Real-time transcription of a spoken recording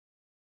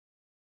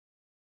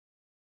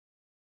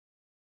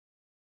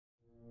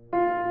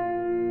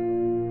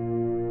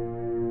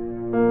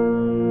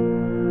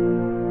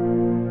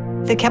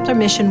The Kepler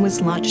mission was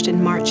launched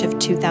in March of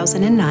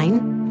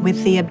 2009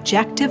 with the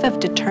objective of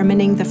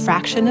determining the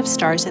fraction of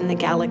stars in the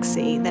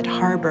galaxy that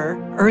harbor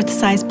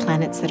Earth-sized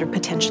planets that are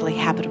potentially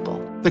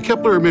habitable. The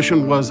Kepler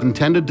mission was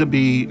intended to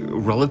be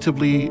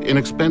relatively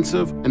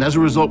inexpensive, and as a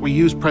result, we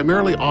used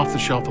primarily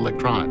off-the-shelf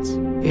electronics.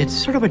 It's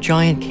sort of a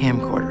giant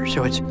camcorder,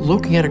 so it's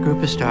looking at a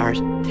group of stars,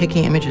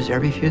 taking images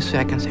every few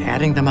seconds,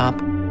 adding them up,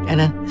 and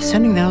then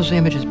sending those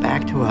images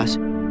back to us.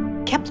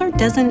 Kepler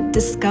doesn't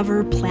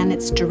discover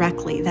planets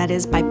directly, that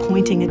is, by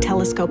pointing a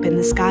telescope in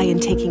the sky and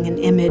taking an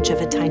image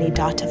of a tiny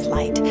dot of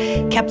light.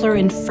 Kepler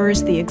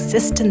infers the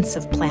existence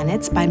of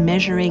planets by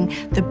measuring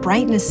the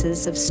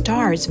brightnesses of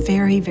stars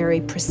very,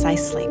 very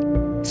precisely,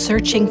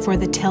 searching for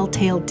the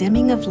telltale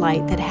dimming of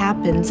light that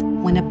happens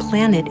when a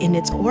planet in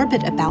its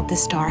orbit about the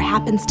star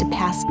happens to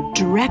pass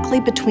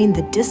directly between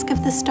the disk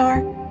of the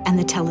star and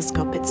the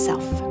telescope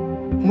itself.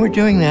 We're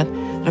doing that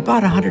at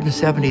about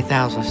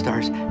 170,000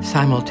 stars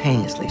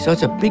simultaneously. So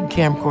it's a big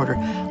camcorder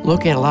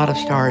looking at a lot of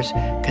stars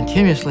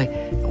continuously,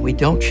 and we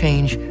don't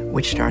change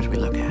which stars we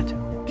look at.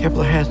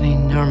 Kepler has an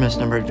enormous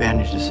number of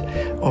advantages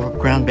over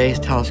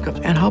ground-based telescopes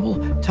and Hubble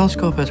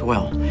telescope as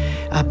well.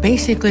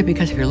 Basically,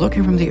 because if you're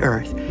looking from the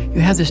Earth, you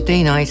have this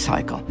day-night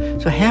cycle.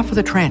 So half of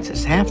the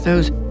transits, half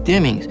those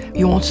dimmings,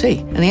 you won't see.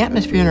 And the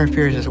atmosphere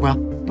interferes as well.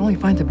 You only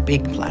find the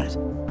big planets.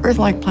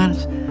 Earth-like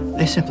planets,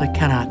 they simply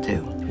cannot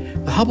do.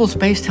 The Hubble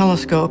Space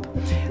Telescope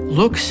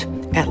looks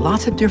at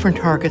lots of different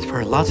targets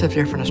for lots of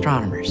different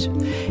astronomers.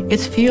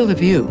 Its field of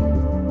view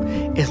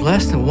is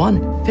less than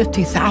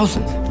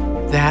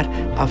 1/50,000th that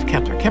of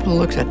Kepler. Kepler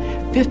looks at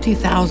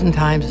 50,000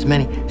 times as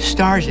many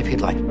stars, if you'd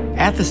like,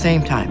 at the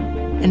same time.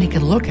 And he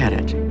can look at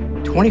it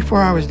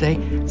 24 hours a day,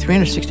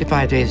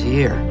 365 days a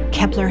year.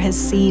 Kepler has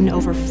seen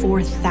over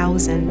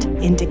 4,000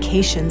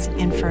 indications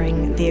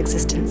inferring the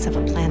existence of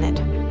a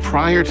planet.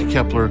 Prior to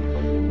Kepler,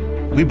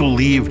 we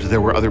believed there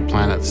were other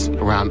planets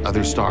around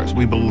other stars.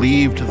 We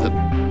believed that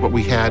what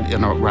we had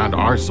around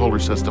our solar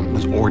system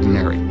was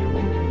ordinary.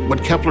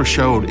 What Kepler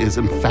showed is,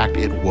 in fact,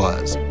 it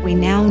was. We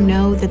now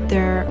know that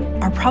there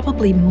are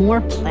probably more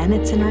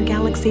planets in our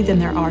galaxy than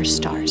there are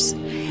stars.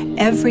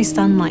 Every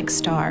sun-like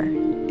star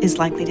is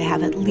likely to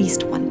have at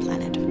least one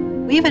planet.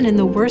 Even in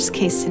the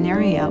worst-case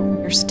scenario,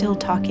 we're still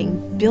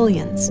talking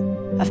billions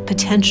of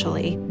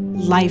potentially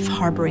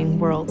life-harboring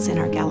worlds in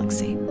our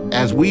galaxy.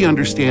 As we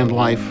understand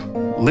life,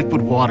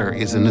 liquid water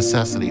is a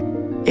necessity.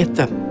 If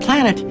the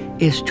planet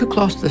is too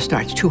close to the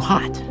star, it's too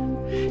hot.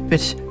 If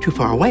it's too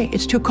far away,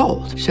 it's too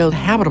cold. So the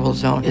habitable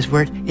zone is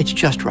where it's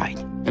just right.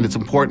 And it's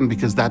important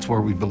because that's where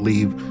we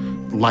believe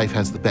life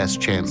has the best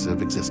chance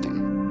of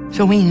existing.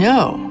 So we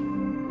know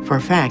for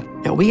a fact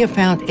that we have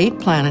found 8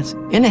 planets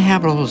in the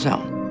habitable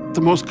zone.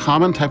 The most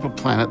common type of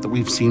planet that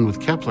we've seen with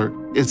Kepler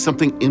is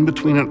something in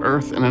between an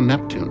Earth and a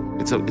Neptune.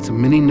 It's a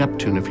mini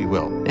Neptune, if you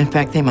will. In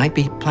fact, they might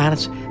be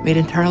planets made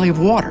entirely of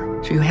water.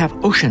 So you have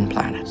ocean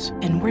planets.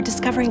 And we're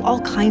discovering all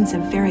kinds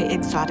of very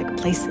exotic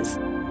places.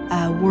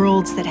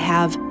 Worlds that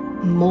have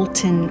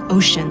molten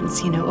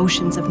oceans,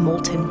 oceans of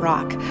molten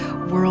rock.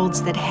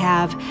 Worlds that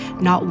have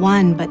not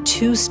one, but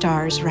 2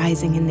 stars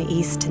rising in the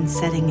east and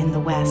setting in the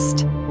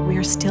west. We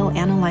are still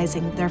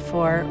analyzing,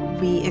 therefore,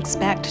 we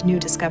expect new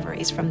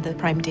discoveries from the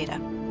prime data.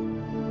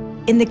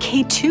 In the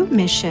K2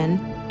 mission,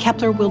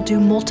 Kepler will do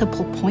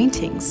multiple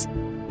pointings,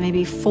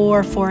 maybe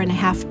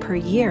 4.5 per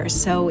year.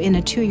 So in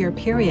a 2-year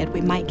period,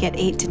 we might get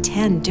 8 to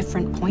 10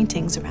 different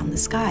pointings around the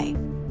sky,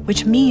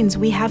 which means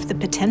we have the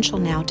potential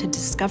now to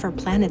discover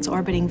planets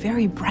orbiting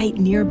very bright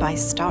nearby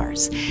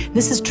stars.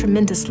 This is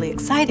tremendously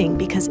exciting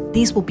because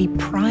these will be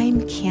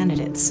prime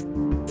candidates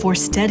for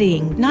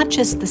studying not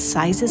just the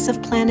sizes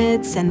of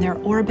planets and their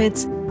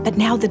orbits, but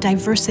now the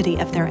diversity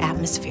of their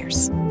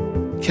atmospheres.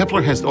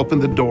 Kepler has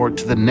opened the door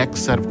to the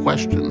next set of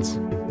questions.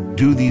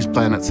 Do these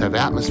planets have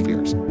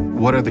atmospheres?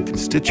 What are the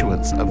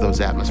constituents of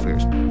those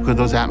atmospheres? Could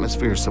those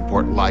atmospheres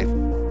support life?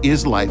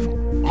 Is life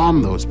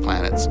on those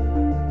planets?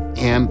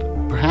 And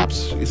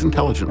perhaps is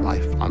intelligent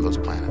life on those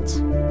planets?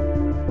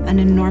 An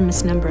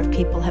enormous number of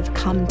people have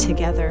come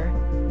together,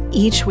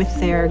 each with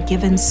their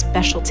given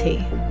specialty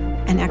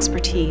and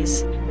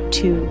expertise,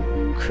 to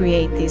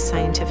create these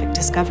scientific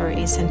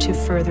discoveries and to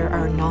further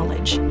our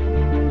knowledge.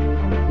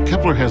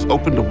 Kepler has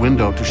opened a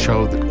window to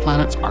show that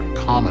planets are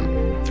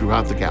common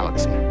throughout the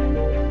galaxy.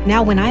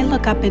 Now, when I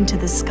look up into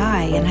the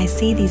sky and I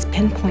see these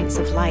pinpoints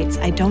of lights,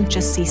 I don't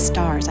just see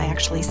stars, I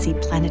actually see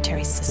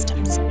planetary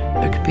systems.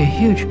 There could be a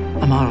huge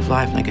amount of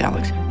life in the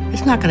galaxy.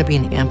 It's not going to be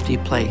an empty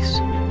place,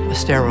 a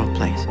sterile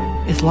place.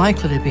 It's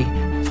likely to be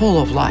full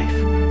of life.